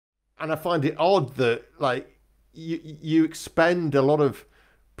and I find it odd that like you expend a lot of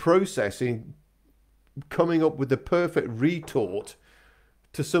processing coming up with the perfect retort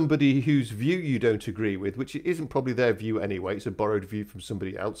to somebody whose view you don't agree with, which isn't probably their view anyway. It's a borrowed view from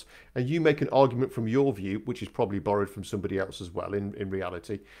somebody else, and you make an argument from your view, which is probably borrowed from somebody else as well in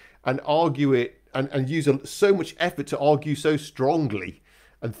reality, and argue it and use so much effort to argue so strongly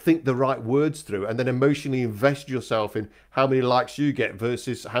and think the right words through, and then emotionally invest yourself in how many likes you get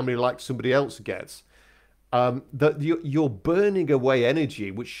versus how many likes somebody else gets. That you're burning away energy,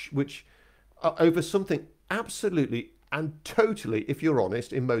 which over something absolutely and totally, if you're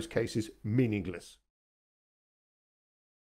honest, in most cases, meaningless.